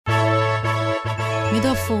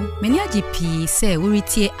Medofo, many GP say we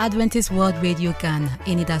retie Adventist World Radio Ghana.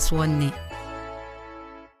 Any that's one name.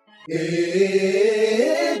 AWR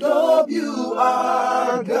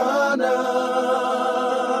Ghana.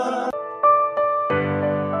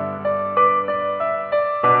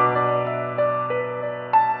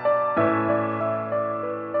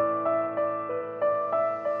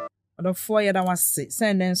 Odofo yeda wase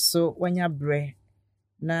send nso wanya bre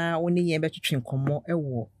na woni ye betwetwe nkomo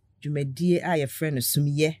ewo dwumadie a ye frɛ no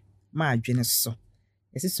Sumiiɛ Madwen so.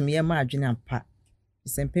 Ese Sumiiɛ Madwen ampa.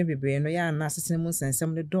 Sempe bebre no ya na asese mu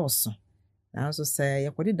nsensem ne dɔɔso. Na nso sɛ ye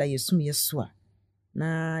kɔde da ye Sumiiɛ so a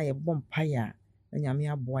na ye bompa ya na nyame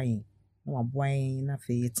aboa yin na waboa yin na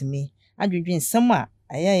fe yetimi adwedwe nsɛm a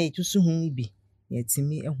aya ye tusu hu bi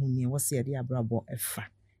yetimi ehu ne wo se ye de abrabɔ efa.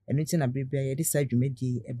 Enu ti na bebre ye de sa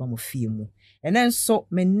dwumadie eba mo fie mu. Enenso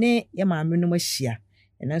menne ye maame no mahia.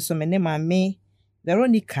 Enenso menne maame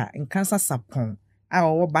Veronica Nkansa Sapon a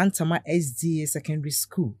wo Bantama SDA Secondary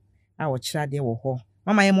School a wo kyerade wo ho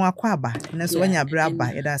mama ye mo akwa aba enenso wanya bra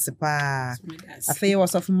aba ye da sepa afeye wo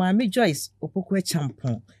sof maame Joyce Opoku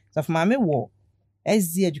Champon sof maame wo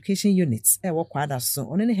SDA Education Unit wo kwada so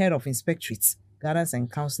ono ne head of inspectorate guidance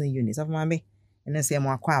and counseling unit sof maame enenso ye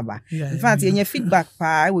mo akwa aba in fact ye nya feedback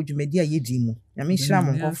pa wo dwumadi a yedi mu na me hira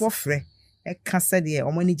mo nkofo frɛ e ka sɛ de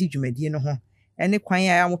omani di dwumadi no ho ene kwan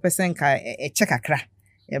ya mo pese nka check akra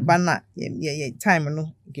e ba na ye time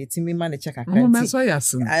no getimi ma na check akra mo meso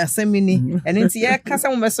yasin asemi ni ene nti ye kasa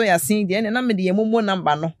mo meso yasin de ene na me de ye momo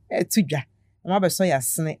number no tudwa mo beso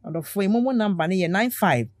yasin odofo ye momo number no ye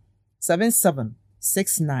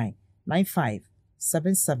 957769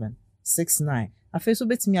 957769 afi so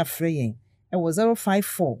betimi afre yen e wo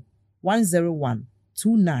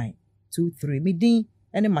 0541012923 midin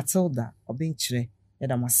ene Matilda obenkyere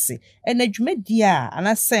Edamase. And a Jumedia, and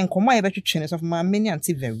I sang Koma between of my many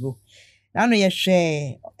auntie Vero. Now no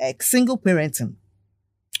share a single parenting.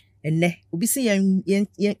 And ne we see young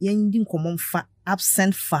common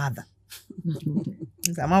absent father.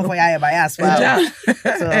 The man for ya by us. So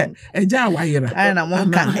a jar wire. And I'm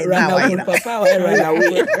one can papa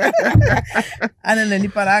and then the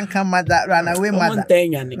Niparan come mother ran away mother.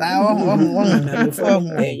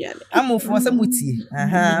 I'm for some muti.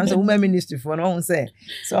 I'm the woman ministry for no one say.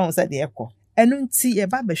 So I said the echo. And don't see a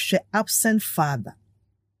barber share absent father.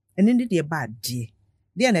 And indeed a bad dear.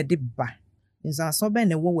 Dear na did ba. In some so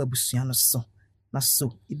ben a war busiano so. Na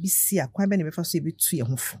so it be see a quite many before see be 2 year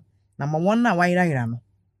home. Number 1 na why rano.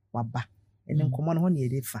 Waba. And then come on honey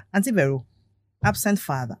defa. Auntie Vero. Absent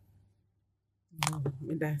father.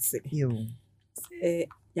 That's it. You.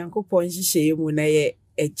 Yankopon hihye mu na ye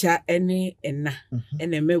echa ene enna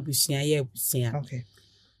ene mabusua ye abusua. Okay.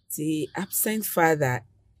 Ti absent father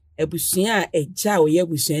abusua echa o ye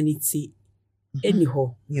abusua ni ti eni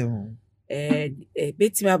ho. You.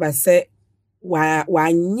 Betima abase wa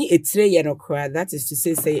anyi etire ye no kra, that is to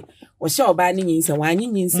say wo hye oba ni nyinsa wa anyi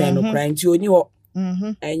nyinsa no kra nti oni ho.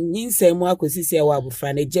 Nyinsa mu akosisi e wa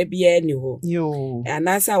abufra na gya bia ni ho. Yo.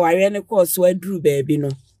 Anasa ware ne course wa duru baabi no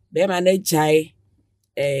be ma na jai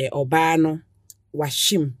oba no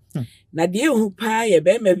washim na de hu pa ye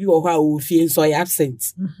be ma bi wo ho a wo fie nso ya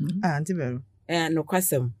absent Auntie Vero. No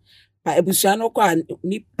kwasem pa ebusua no kwa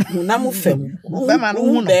ni hunam fam Be ma no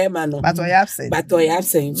hu no but we absent. but we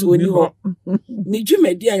absent so ni ho ni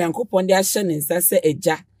dwumadi a Yankopon de ahye ne nsa se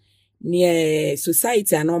eja ne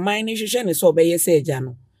society and man ni hwehwe ne so obeye se eja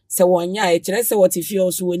no se wonya e kire se what fie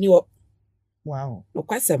also woni ho. Wow. No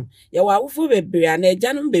kwasem ye wa awofo bebre a na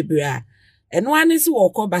eja no bebre a eno ane se wo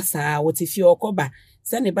koba saa what fie okoba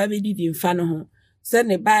se ne ba be didi mfa no ho se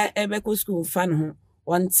ne ba ebe ko school mfa no ho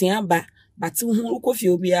wontia ba but hu ko fie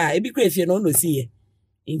obi a ebi kra fie no no siye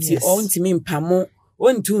nti o ntimi mpamo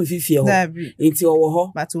ontu mfifie ho nti owo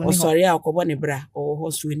ho o sorry a okobo ne bra owo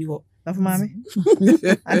ho so ni ho Of mommy.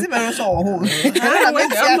 Auntie Vero so ho.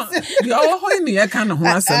 The owo ho ni ye kan ho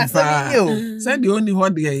asem fa. Said the only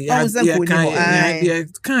what the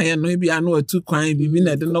kan ye no bi anu atu kwan bibi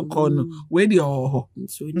na de no call no we the owo ho.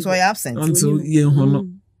 So you absent. Until ye ho no.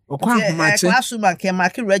 Classroom can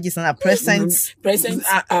mark register and present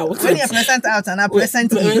out. When you present out and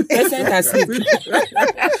present asleep.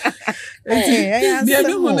 The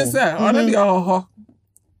other one is already ho.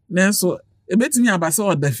 Nanso ebetimi abase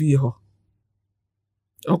odafi ho.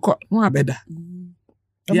 Okọ no abeda.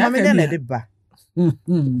 Ya me na de ba.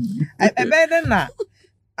 Ebeda na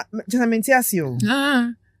just mentiasi o.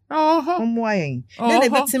 Omo ayen. Den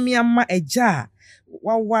ebetimi ama eja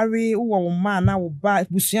wa worry wo ma na wo ba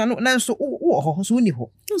busua no nanso wo ho so ni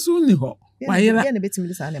ho. So ni ho. Wa yera. Ya na betimi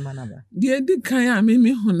de sa na ma na ba. De di kan ya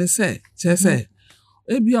me hu ne se che se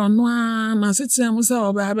ebi ono a na setia mu se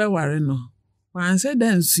oba be ware no. Wan say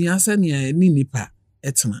then sua se ne ni nipa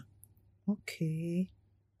etena. Okay.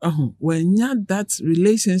 When you that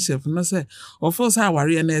relationship, no say, of course, I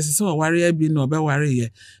worry and as so worry be no be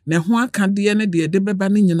worry. Ne ho aka de ne de beba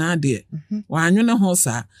ne nyina de. Wan you ne ho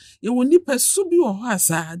sa. You will nipa subi o ho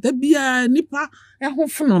asa. Da bia nipa ho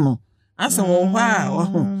fono no. Asa wo ho a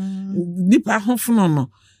nipa ho fono no.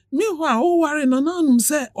 Me ho a o worry no nanum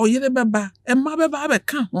say oyere beba, ɛmmabaawa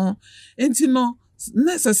beka ho. Enti no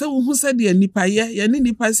necessary who said the nipa ye ni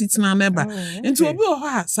nipa sitina neba into obi o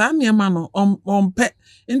ha saa niema no ompe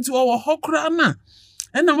into o hokra na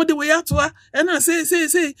ena mo de we atoa ena say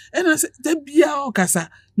ena say da bia o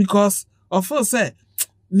kasa because of course say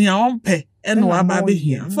ni ompe ena wa ba be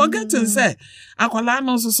hia forgetting say akwala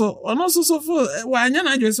no so ono so for wa anya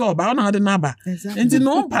na adwe say oba ona de na ba into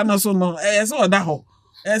no mpa no so no say oda ho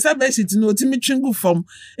esa be shit no timi twingu fom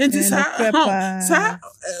enti sa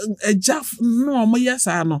ejaf no mo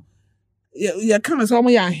yesa no ye kan so mo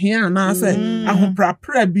ya hia na say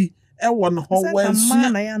ahoprapra bi e wo no ho wa su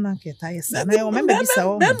na ya na keta yesa na yo member bi sa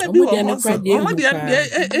o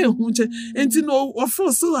de hu che enti no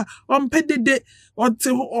ofo so a ompedede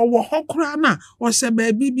ote owo hokra na o se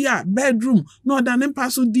ba bi a bedroom no da ne pa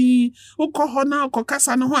so di ukọ na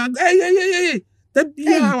ukọ no ho da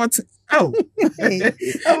bia what oh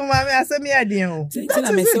mama asemi adin o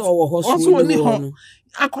tina me se owo hospital ni ho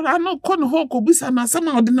akola no kono ho ko bisa na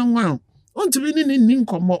sama ode na nwa ontumi ni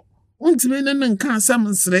nkomo ontumi ne nka asam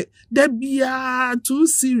nsre da bia too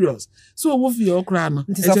serious so wo fi okra no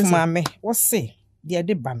nti so mama wo se de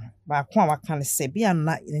de ba no ba ko a waka ne se bia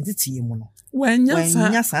na ntitiye mu no when you how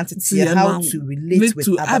to relate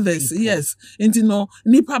with others people. Yes into no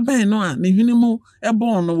nipa ben no a ne hwene mu e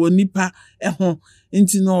born no wo nipa e ho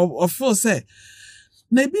into no of say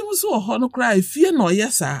na bi mu so ho no cry fie no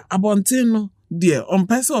yesa abonten no de on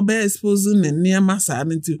person obe expose ne niema sa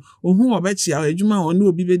nti ohun obe chia adwuma ho na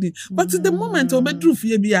obi bedi but the moment obe dru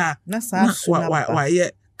fie bia na wa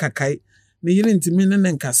ye kakai me yire ntimi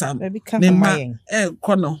ne nkasa ne ma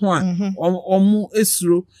kono ho a omu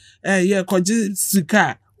esuro ye koje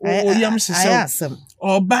sika o yam hyehyɛ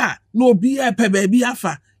oba na obi e pe ba bi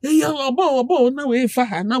afa ye oba na we fa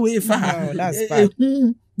ha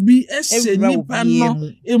bi ehye nipa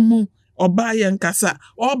no emu oba ye nkasa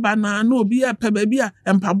oba na obi e pe ba bi a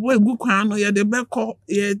empabo egu kwan no ye de beko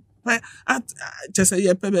ye pe at chese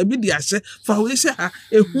ye pe ba bi di ahye fa we hye ha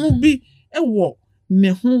ehu bi ewo ne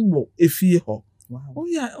ho wo efie ho. Wow.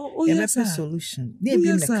 Oh yeah, solution. They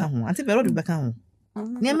be the can. Ante be do be kan ho.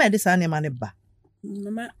 Ne ma de sa ne ma ne ba.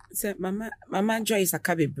 Mama Joyce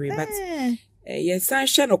akabebre but yes san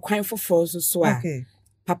hye no kwan foforo so a. Okay.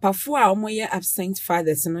 Papa fo a omo ye absent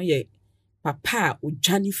fathers no ye papa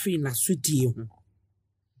odwane free na sudie ho.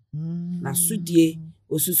 Na sudie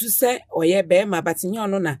osusu se oye be ma batinye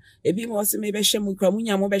ono na ebi mo se me be hye mu kra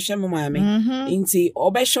munya mo be hye mo maame nti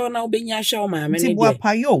obe hye na obenya hye o maame ne de nti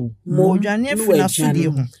pa yo mo dwane free na sudie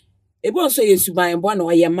ho ebi onso yesuban bo na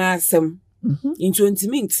oye ma asem nti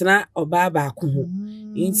ontimi ntena oba ba ko ho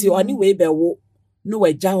nti oni we be wo no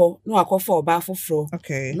wagya ho no akofa oba foforo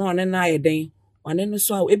no one na ayeden one no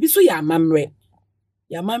so ebi so ya amamre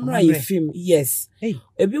ye film yes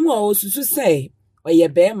ebi mo osusu se oye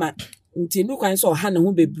be ma nti no kwan so ha ne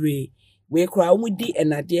ho bebre we kra omudi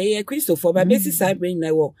enade ye Christopher ba besi cyber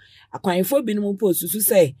na wo akwanfo bi no mpo susu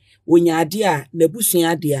se wonya ade a na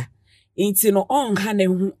busua ade a nti no on ha ne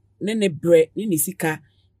ho ne bre ne sika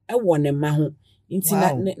e wo ne ma ho nti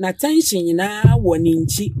na tension nyina wo ne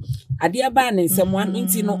nchi ade aba ne nsem wan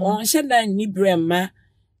nti no on hye dan ni bre ma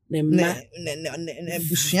ne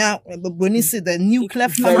busua broni se the nuclear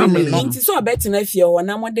family nti so obetina fie wo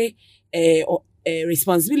na mode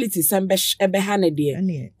responsibility sambe ebe ha ne de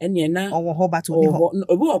ene na owo ho bat obi ho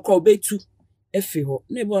obi okọ obetu efi ho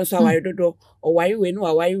na ebe onso aware dodo oware we no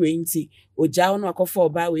aware we nti oja no akọfọ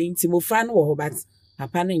oba we nti mofra no wo ho bat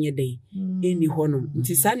papa no nye den eni ho no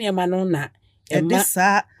nti sa ne ma no na emma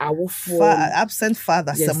awofo absent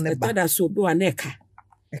father some ne ba da so obi wa na eka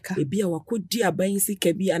ebi a wakodi aban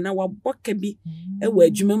sika bi ana waboka bi ewa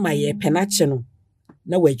adwuma ma ye penache no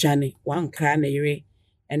na wadwane wankra na yere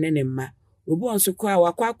ene ne mma obi onso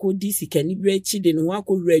kwa akodi sika ni bre chi de no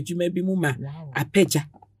akowura adwuma bi mu ma apeja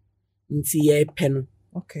nti ye pe no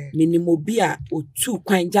minimo bi a otu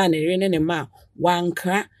kwan ja na yere ne ma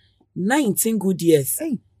wankra 19 good years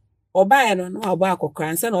oba no no aba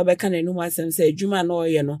akokra nsa na obeka na enu asem se adwuma na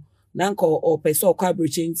oye no na nka opese okwa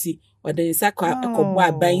broche nti odensa akọbọ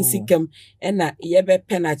aban sikam ena yebe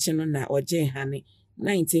penache no na oje hane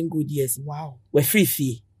 19 good years we free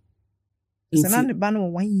fee nti na ne ba no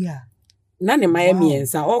 1 year na ne maye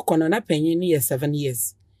miensa okono na panyin ni 7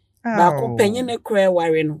 years Baako penye ne kra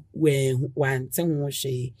ware no we wante ho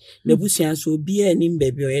hwe. Na busua so obi anim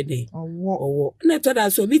baabi oyede. Owo. Na to da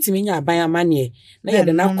so obi timi nya aban amane na ye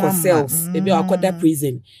de na call cells ebi akoda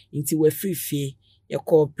prison nti we free fie. Ye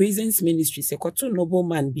call prisons ministry se koto noble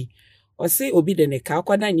man bi. O say obi de ne ka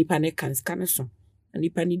akoda nipa ne kan scan so.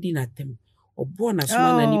 Nipa ni di na tem. Obo na so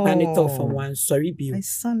na nipa ne to from one sorry bi.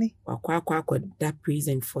 Akwa that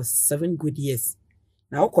prison for 7 good years.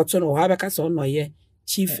 Na okoto no ha beka so no ye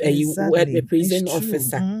chief the prison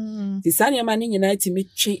officer. The sanya man in United me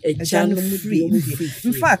treat a channel free.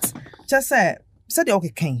 In fact, just said the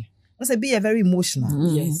okay king. I say be a very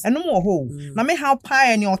emotional. Yes. And no more whole. Now me how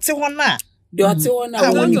pie and your tiwana. The Otiwana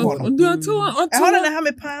I want to have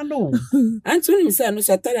a pano. Anthony said, no,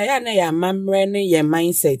 Saturday, I know your mamre, your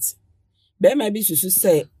mindset. Be maybe she should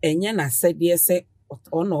say, and yan I said, yes, say,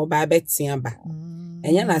 or no, by Betsy Amba.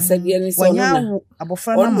 And yan I said, yes, or no,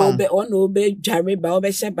 be Jarry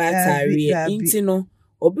Baobesha Batari, Intino,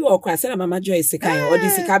 or be or cross, and Mamma Joy Sika, or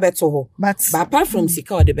this Sika to her. But apart from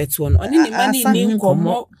Sika or the Betuan, only money in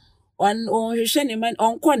Como. On hwehwe man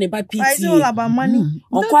on kwa ne ba PT all about money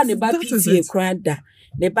on kwa ne ba PT krada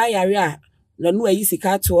ne ba yare a no ayi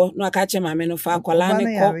sika to no aka che mame no fa akola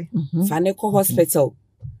ne ko fa ne ko hospital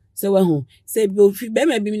so we hu say bi ofi be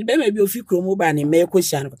ma bi ofi kromo ba ne me ko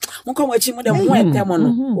hia no nko mo chi mo de mo etem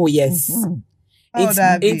no oh yes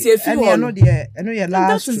it's if you I know the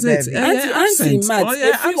last anti mat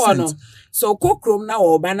if you want so kokrom na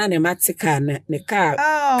oba na ne matika ne car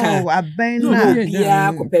abena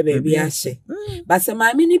bia ko pe baby ahye but se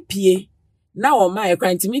mama ni pie na o ma e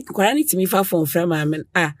kwantimi kwara ni timi fa fon fra mama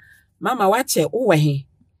mama wache wo he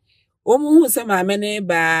o mu hu se mama ne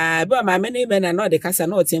ba mama ne be na no de kasa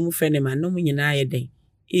na o tem fra ne ma no mu nyina ye den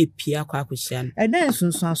e pie akwa akohia no den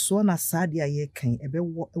sunsuaso na saade aye kan ebe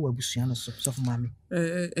wo e wabusua no so for mama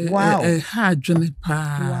ha adwene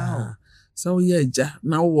pa so ye ja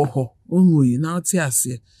na wo ho onwuyi na oti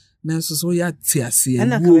ase na nso so ya ti ase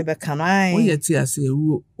na ka be kan ai wo ye ti ase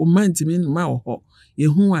wo o mantimi ma wo ho ye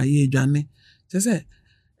hu a ye dwane se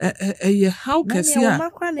ye how kesi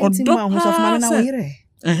a odo pa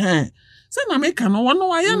se na me kan wo no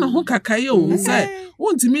wa ya na ho kakaye o se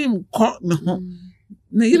wontimi nkọ ne ho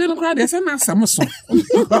na yire no kra de se na samso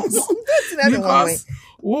because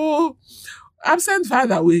wo absent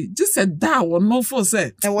father we just said that one no for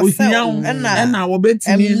say and now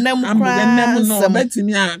betimi am no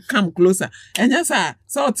betimi come closer and yes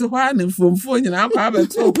so to why na from nyina akwa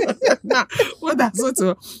beto na what that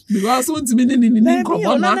so because wontimi ni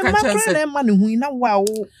kobo na aka chese ma ne hu na wa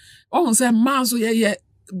o say ma so ye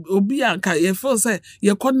obi anka ye feel say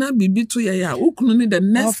ye kona bibi to ye ya ukunu ni the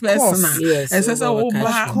next person say o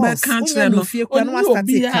ba country no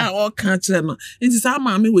obi a country no it is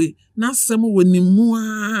ama me we na sem woni mu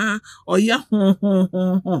a oya ho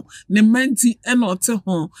ne manti e no te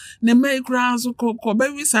ho ne mai kra so ko ba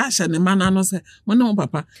wi sa hye ne mana no say mo ne mo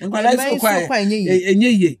papa enkwala so kwa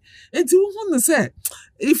enye ye enti hu no say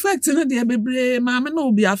effect na de bebre ma me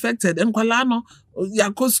no be affected enkwala no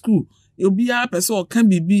yakọ school obia person o kan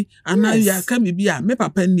bibi ana ya kan bibi a me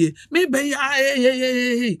papa nie me be ya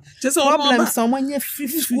just problem someone ye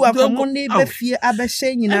fifu akomo ne be fie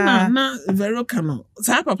abehye nyina na very kano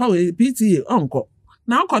sa papa we PTA onko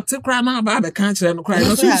na okote kra na ba be kan kire no kra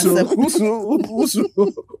no so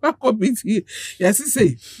akọ PTA yes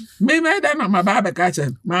say me da na ma ba be ka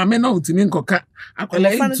kire ma me no ntimi nkoka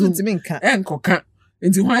akola ntimi nka enkoka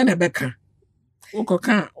enti hwan na be ka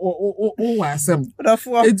Ukoka o wasam.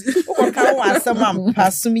 Ukoka wasam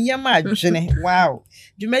ampa Sumiiɛ Madwen. Wow.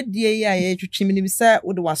 Dwumadie ya ye twetwim ni bisa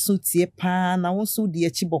wo de waso tie pa na wo so de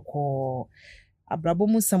achi boko. Abrabo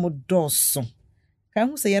mu sam doso. Kan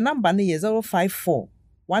hu se ye number ne ye 054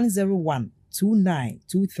 101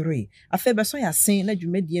 2923. Afa be so ya sen na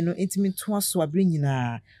dwumadie no entimi to aso abre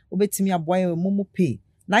nyina. Obetimi aboa ye momo pay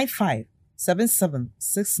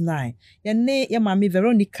 957769. Ye ne ye mami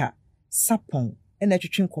Veronica Sapon ena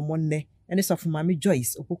twetwe nkomo nne ene sofo mame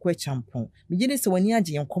Joyce okoko champon megye se wani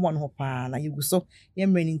age nkomo no ho pa na yeguso ye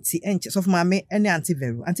mreni nti enche sofo mame ene anti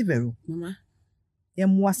Vero mama ye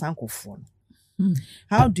moa sankofo no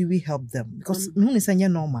how do we help them because no say nye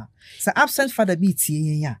normal say absent father be tie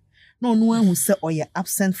yen no no ahu say oye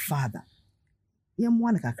absent father ye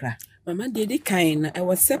moa na kakra mama de kan na e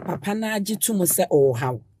wo se papa na age to mo se o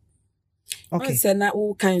how okay say na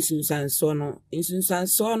wo kan sunsanso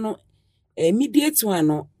no immediate one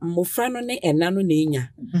no mofra no ne ena no na enya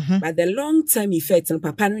but the long time effect no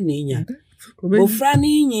papa no na enya mofra no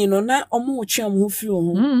yin no na omo twe omo firi ho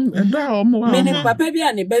me ne papa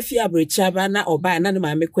bia ne ba fi abrecha ba na oba na ne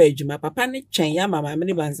ma me kwa adwuma papa ne twen ya mama me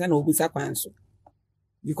ne banza na obusa kwanso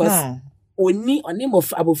because oni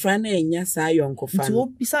abofra na enya saa yonkofa no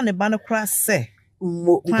bisa ne ba no kra se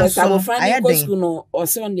because abofra na go school no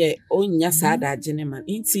ose on the onya saa da agene man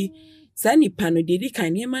nti saa nipa no de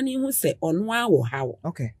kan ne ma ne hu se ono awo hawo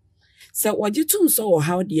okay so wajitum so wo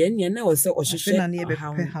hawo de enya na wo se ohwehwe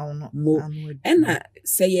hawo no mo ena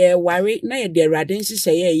se ye ware na ye de rade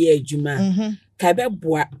nhihye ye adwuma ka be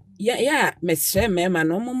boa ya mesre mema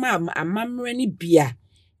no mo ma amamre ni bia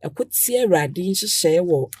ekotie rade nhihye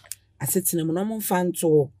wo asetena mo no mo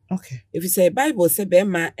fanto okay if you say bible say be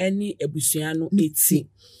ma any ebusua no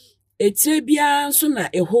etire bia so na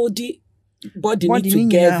ehodi body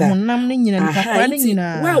together honam ne nyina ntakwa ne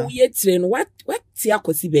nyina wa wo yetire no what ti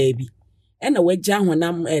akosi baby ena wagya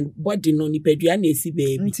honam body no nipadua na esi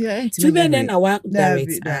baby to be then na wa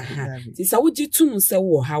direct ti sa wogi tum se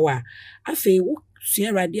wo hawa afi wo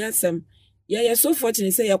sua radio asem ya so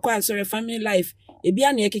fortunate say yakwa asore family life ebi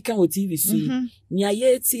ana ekeka o TV si nya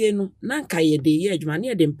ye tie no na nka ye de ye adwuma na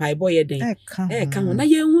ye de mpai boy ye den ka ho na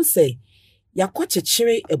ye hu say yakọ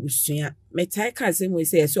chechire abusua metai ka se mo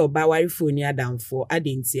se oba ware phone ni adamfo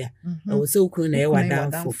adentia na wo se okunu na ye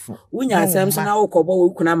wadamfo unya asem so na wo kobo wo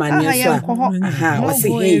kuna mane so wo se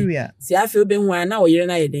hey si afi obehu na wo yire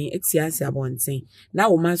na ye den etia si abonten na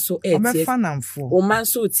wo man so etie wo man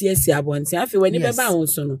so tie si abonten afi wani beba ho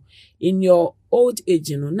so no in your old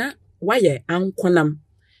age no na waye ankonam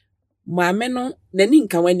maame no nani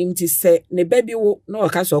nka wanim ti se ne baby wo na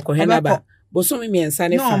waka so ko hena ba bosomi miensa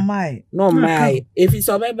ne fa no mai efi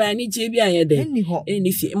so beba ni je bia ye de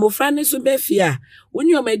eni fi mo fra ne so be fi a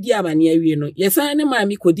woni o madi amane awie no yesan ne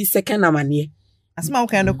maami kodi second amane asma wo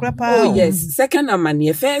kan do kra pa oh yes second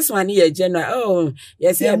amane first one ye general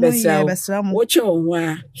yes ye besra wo che ho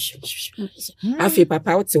a afi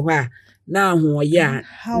papa wo te ho a na ho ya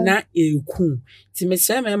na eku ti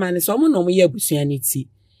mesra mema ne so mo no mo ye abusua ne ti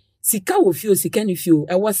sika wo fio sika ni fio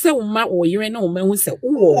e wo se wo ma wo yire na wo mahu se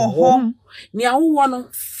wo ho ni awo no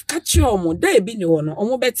ka che omo da ebi ni ho no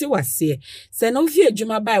omo beti wase se na ofi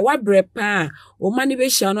adwuma bai wa bre pa o ma ni be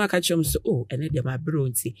hia no aka che omo so oh ene de ma bre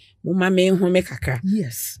onti mo ma me hu me kakra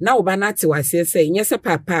yes na wo ba na te wase se nye se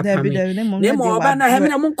papa pa me ne mo ba na he me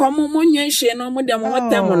na mo kom mo nya hye no mo de mo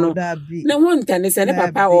tem no ne ho ntane se ne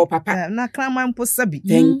papa o papa na krama mpo sabi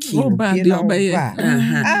thank you ba de obaye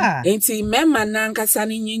enti mema na nkasa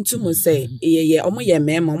ni nyintum se ye omo ye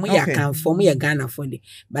mema omo ya kanfo omo ye Ghana for de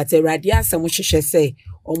but radio asem hwehwe se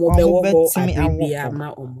omo be wo abia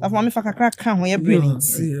ma omo afa me fa kakra ka ho ye brilliant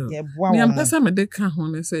ye boa wo me ampesa me de ka ho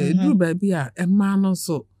ne se edu ba bi a emma no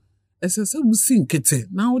so esese busi nkete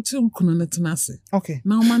na wo te kunu ne tenase okay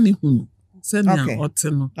na o ma ne hunu se na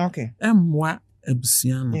ote no okay emmoa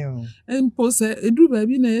abusua no empo se edu ba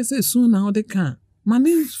bi na yese sun na wo de ka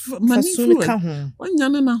mani fu ka ho onya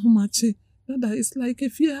ne na homache that is like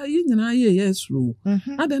if you nyina ye yesro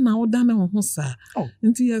ade na wo dane ho sa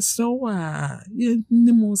nti yeso wa ye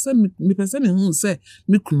ni mo se mi pese ne hu se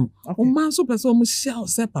mi kunu o man so pese o mo hia o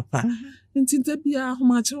se papa nti te bia ho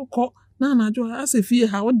ma che ko na na jo ase fie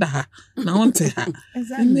ha wo da na won te ha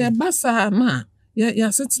ni e basa na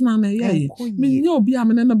ya setina na ye mi nya obi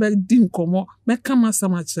amene na ba di nkomo me kama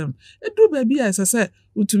samachem edu ba bia ese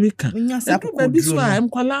utumi ka edu ba bi so a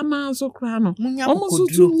emkwala na so kra no omo so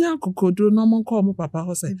tu nya kokodro no mo nko mo papa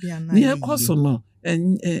ho se ni e koso no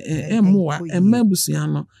emmoa emmabusua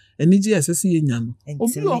no eniji esese ye nya no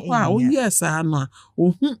obi ho a o yes a no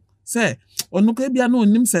ohun se onu ka bia no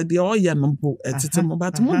onim se de o ye no mpo etete mo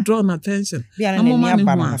but mo draw na attention na mo ma ne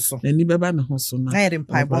ho na ni beba ne ho so na na ye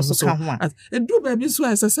mpai bo so ka ho a edu ba bi so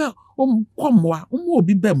esese o komwa o mo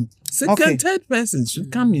obi bam second third person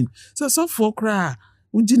should come in so for cry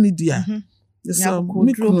ujini dia so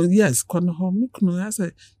mikro yes kono ho mikro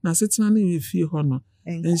ase na setina na we fie ho no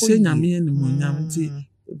enhye nyame ni mo nyam ti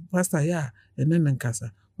pastor ya enen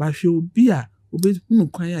nkasa ba hwe obi a obehunu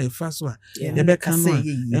kwan ya efa so a ye be kan no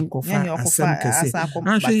enkofa asem kese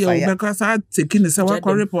ahwe ye obeka sa take ni se wa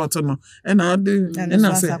report no na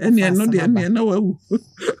na se ene no de ene na wawu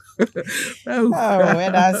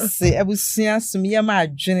that's abusua Sumiiɛ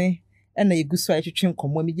Madwen na yeguso a twetwe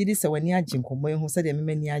nkomo mi gidi se wani agye nkomo ehu se de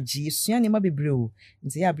memani agye esua ne ma bebre o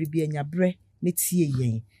nti ya brebia nya bre ne tie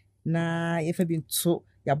yen na ye fa bi nto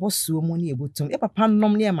ya bosuo mu ne ebotum e papa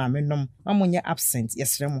nom ne ma me nom amonye absent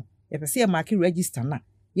yesre mo ye pese ye mark register na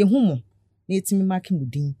ye hu mo na etimi mark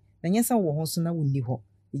mudin na nyesa wo ho so na wonni ho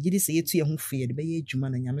yigidi se yetu ye hu fie de be ye adwuma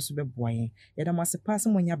na nyame so be boa yen ye da mase pass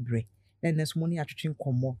mo nya bre na neso mo ne atwetwe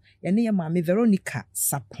nkomo ye ne ye ma me Veronica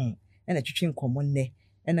Sapon na twetwe nkomo ne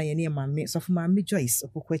ena ye ne ma me so for ma me Joyce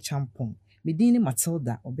opokwa champon me din ne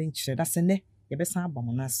Matilda obenkyere da se ne ye be san aba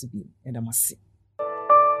mo na asibi ye da mase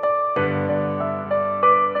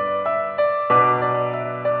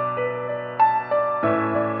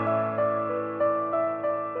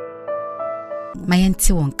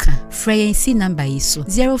Mayenti wonka. Freyensi number iso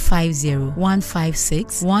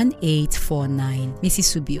 050-156-1849. Mrs.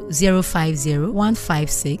 Subio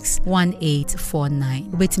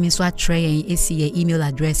 050-156-1849. Ubetimi so atreyen esi ye email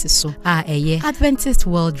address so Adventist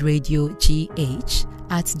World Radio GH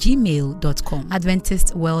 @gmail.com.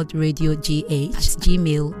 Adventist World Radio GH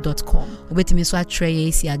 @gmail.com. Ubetimi so atreyen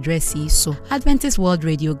esi address so Adventist World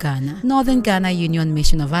Radio Ghana, Northern Ghana Union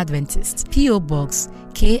Mission of Adventists, PO Box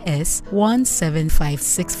KS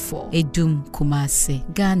 17564, Edum, Kumasi,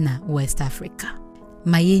 Ghana, West Africa.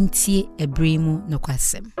 Mayenti Ebrimu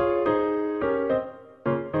Nokwasem.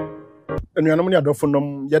 Enuanom ne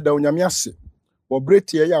adɔfonom yɛda onyame ase.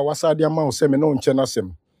 Wɔbretie ya wasade ama wo sɛ me no nkyɛ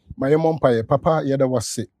nasɛm. Mayɛmɔ mpaeɛ papa yɛda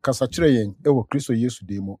wase kasa kyerɛ yɛn ɛwɔ Kristo Yesu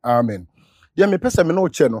din mu. Amen. Deɛ mepɛ sɛ me no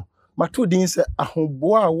kyɛ no, mato din sɛ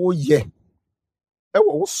ahoboa a woyɛ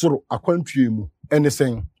ɛwɔ wo soro akwantue mu ɛne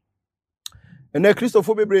sɛn. Ene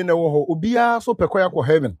Christopher bebre na wo ho obia so pekoya ko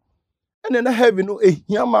heaven ene na heaven no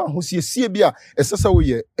ehia ma ahosiesie bia esesa wo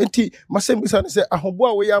ye enti masem bisa ne se ahobo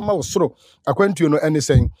a wo ya ma wo soro akwantuo no ene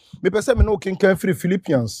sen me pese me no kenkan free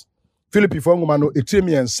Philippians Philippi fo ngoma no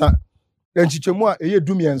etiremiensa enchichemu a eye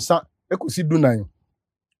dumiensa ekosi dunan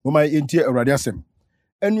mo mai entie awrade asem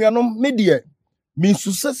enuanom me de me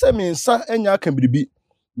susese me nsa anya aka biribi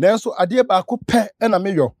nanso ade ba ko pe na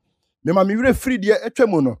me yo me ma me were free de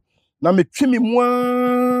etwemu no na metwimi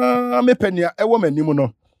mua mepania ewo manim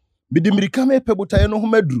no bidimirika mepe botaye no ho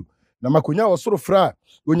maduru na makonya osoro fra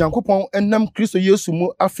onyankopon enam Kristo Yesu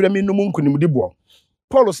mu aframi no mu nkunimdibo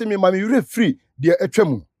Paul se me ma me were free de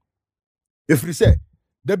etwamu efri se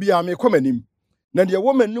da bia me komanim na de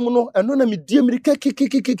wo manim no eno na me die mirika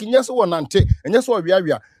kikikiki nyase wonante enyase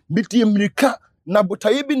owiawia me die mirika na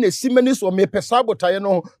botaye bi na simani so me pesa botaye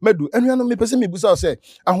no madu enuano me pese me busa se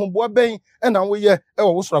ahoboa ben na wo ye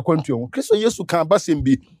ewo wo sora kwantuo Kristo Yesu kan basem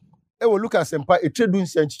bi ewo Lucas empa etredu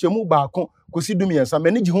nsianchichemu baako kosi dumiensa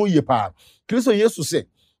mani gi ho ye pa Kristo Yesu se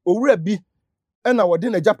owura bi na wode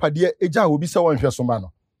na japade eja obi se wonhwe so ma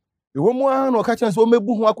no ewo mu a no ka chen se o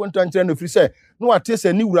mebu ho akonta nkyere no firi se no wate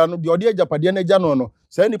se ni wura no de ode japade na eja no no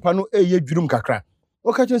se nipa no eye dwurum kakra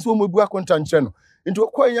o ka chen se o mebu akonta nkyere no nti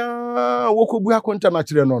okoya wokobu akonta na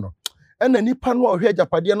kire no no ena nipa no ohwe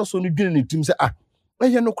japade no so no dwene ne tim se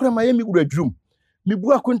eye no kura ma ye mi wura dwurum mi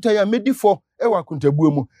bu akonta ya medifo e wa akonta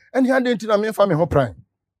buo mu ene hande nti na me fa me ho pran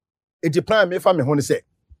enti pran me fa me ho ne se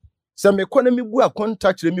me kɔ me bu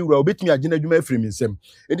akonta kire mi wura obetumi agena adwuma afiri mi nsem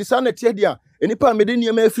enti sa na tie dia enipa me de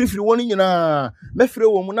niema afirifiri woni nyina mefire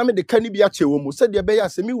wo mu na me de ka ni bi ache wo mu se de be ya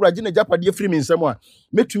se mi wura agena japade afiri mi nsem a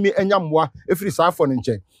metumi enya mmoa afiri sa afɔ ne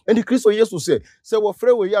nkyɛn enti Kristo Yesu se wo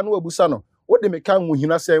frɛ wo ya no abusa no wo de me ka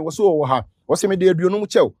nwuhina se wo so wo ha wo se me de aduonum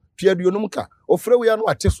kyɛw tua aduonum ka o frɛ wo ya no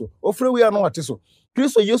ate so o frɛ wo ya no ate so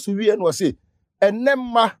Kristo Yesu wie no se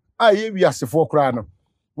enemma a ye wiasefo kra no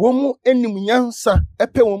wo mu enim nyansa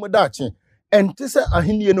epe wo mu daache ente se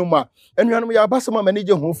ahenie no ma enuanom ya basema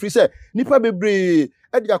manage ho firi se nipa bebre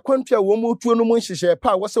e de akwantua wo mu tuo no mu nhyehyɛ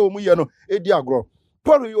pa wo se wo mu ye no e di agro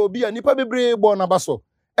Paul yo obi a nipa bebre bo na baso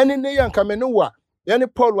ene ne yanka me no wa yani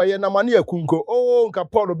Paul wa ye na mane akunko nka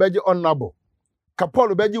Paul beji honorable ka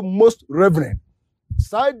Paul beji most reverend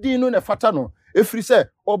side no ne fata no efiri se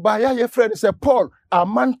obaya ye friend se Paul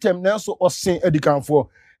amantem na so osen adikanfo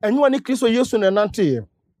enyo ne Kristo Yesu ne nante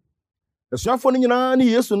esuafo no nyina ne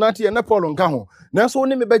Yesu nante na Paul nka ho na so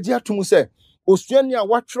ne me beji atum se osuani a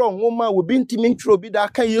watro nwoma obi ntimi ntro bi da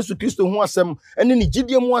kan Yesu Kristo ho asem ene ne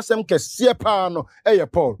gidie mu asem kese pa no eye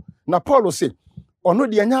Paul na Paul se ono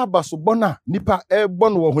de anya abaso bona nipa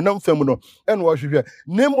bon wo honam fam no ene wo hwehwe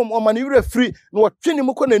nemom omane wura free no twene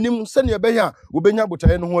mu konanim se ne be ya obenya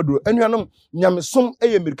botaye no ho aduro anuanom nyamesom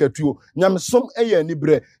eye mirikatuo nyamesom eye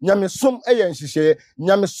anibre nyamesom eye nhyehyeye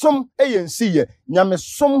nyamesom eye nsiye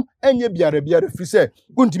nyamesom enye biara free se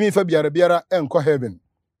kuntimi fa biara enko heaven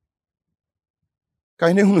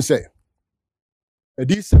kan ne hunu se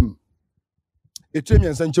edisem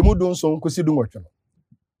etremiansa nchemu don so nkosi du nwotwe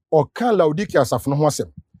o kan Laodikia asafo no ho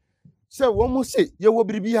asem se wo mu se ye wo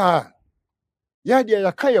biribi a ya de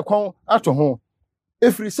ya kan ye kon ato ho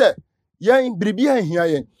efiri se yan biribi a hia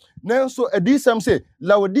ye nanso adisam se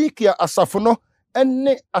Laodikia asafo no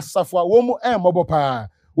enne asafo a wo mu emmobo pa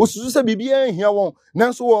wo susu se biribi a hia won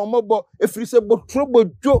nanso wo mmobo efiri se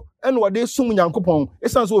botrobodwo ene wode sum Nyankopɔn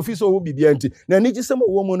esan so ofisi wo biribi anti na ni gisem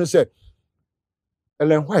wo mu no se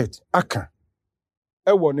Ellen White aka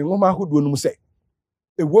ewo ne ngoma ahodo no mu se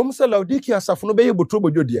ewom se Laodikia asafo no beye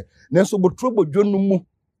botrobodwo de nanso botrobodwo no mu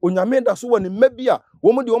onyame da so woni mabia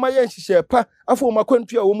wo mu de wo ma ye nhyehyɛ pa afo wo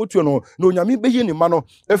makwantu a wo mu tuo no na onyame beye ni ma no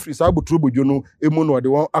afiri sa botrobodwo no emu no de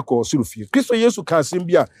won akɔ surufie Kristo Yesu ka asem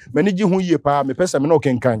bia mani gi ho yie pa me pesa me no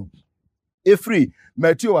kenkan efiri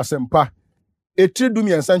Matthew asempa etiri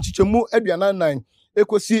dumiɛnsa nkyekyɛmu aduanan nan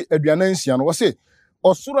ekosi aduanan nsia no wɔse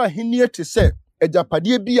ɔsoro ahenni te sɛ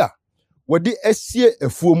agyapadeɛ bi a wɔde asie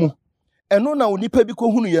afuo mu ɛno na onipa bi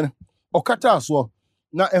kohunu yɛ ɔkata aso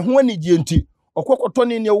na ɛho anigye nti ɔkɔkɔtɔ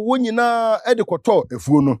ne nea wɔwɔ nyinaa ɛde kɔtɔ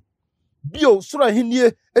afuo no bio soro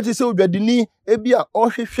ahenni te sɛ odwadini ebi a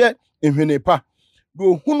ɔhwehwɛ nhwene pa do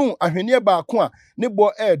ohunu ahwene baako a ne bɔ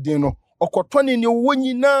ɛɛden no ɔkɔtɔ ne nea wɔwɔ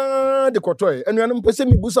nyinaa de kɔtɔ ɛnuanom pɛ sɛ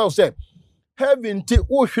mibusa wo sɛ heaven ti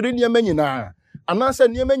wo hwere nneɛma nyinaa anaasɛ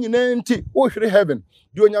nneɛma nyinaa nti wo hwere heaven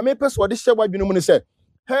de onyame pɛ sɛ ɔde hyɛ wadwene mu ne sɛ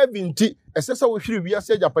heaven ti ɛsɛ sɛ wo hwere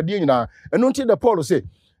wiase agyapadeɛ nyinaa ɛno nti da Paul sɛ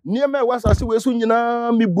nneɛma a wasase wɔ so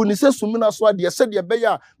nyinaa mebu ne sɛ sumina so adeɛ sɛ deɛ bɛyɛ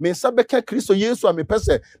a me nsa bɛka Kristo Yesu a mepɛ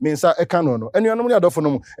sɛ me nsa ɛka no no ɛnuanom ne adɔfo no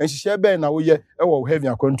mu nhyehyɛ bɛn na woyɛ ɛwɔ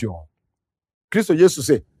heaven akwantuo Kristo Yesu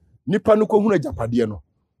sɛ nipa no kohunu agyapadeɛ no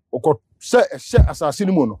ɔkɔ sɛ ɛhyɛ asase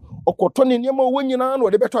no mu no ɔkɔtɔ ne nneɛma wɔ nyinaa na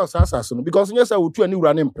ɔde bɛtɔ asase no because nyɛ sɛ wotu ani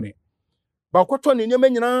wura ne mpene ba ɔkɔtɔ ne nneɛma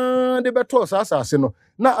nyinaa de bɛtɔ asase no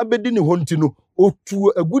na abɛdi ne hɔ nti no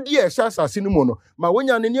otu agudi a ɛhyɛ asase no mu no ma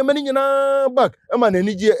wonya ne nneɛma ne nyinaa back ɛma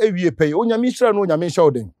n'anigye awie pɛyɛ onyame hyira no onyame hyɛ wo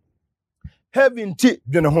den heaven ti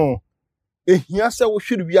dwene ho ehia sɛ wo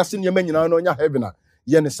hwere wiase nneɛma nyinaa na onya heaven a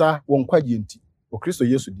yɛ ne saa wɔn kwagye nti o Kristo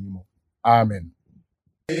Yesu din mu amen.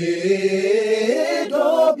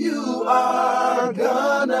 AWR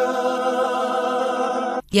Ghana.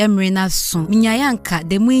 Yemrina so minyayanka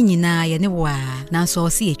demu nyinaa ye ne wa nanso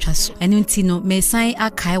ose yetwa so eno nti no mesan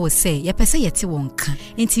akai wo se yepese yete wonka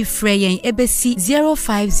nti frɛ yen ebesi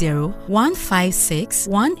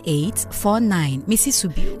 050-156-1849 Missy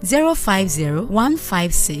Subio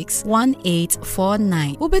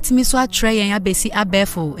 050-156-1849 Ubetimi so atre yen abesi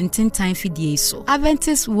abefo ntintan fidie so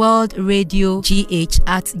Adventist World Radio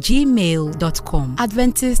GH@gmail.com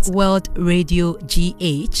Adventist World Radio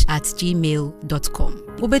GH@gmail.com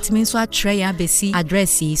Ubetimi so atre yen abesi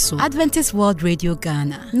address yi so Adventist World Radio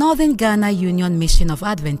Ghana Northern Ghana Union Mission of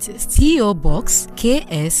Adventists PO Box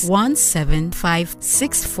KS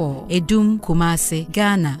 17564 Edum Kumase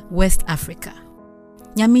Ghana West Africa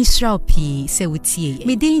Nyamishrao P se wutie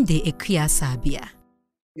midin de ekuya sabia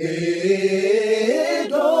AWR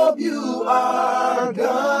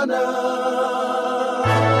Ghana.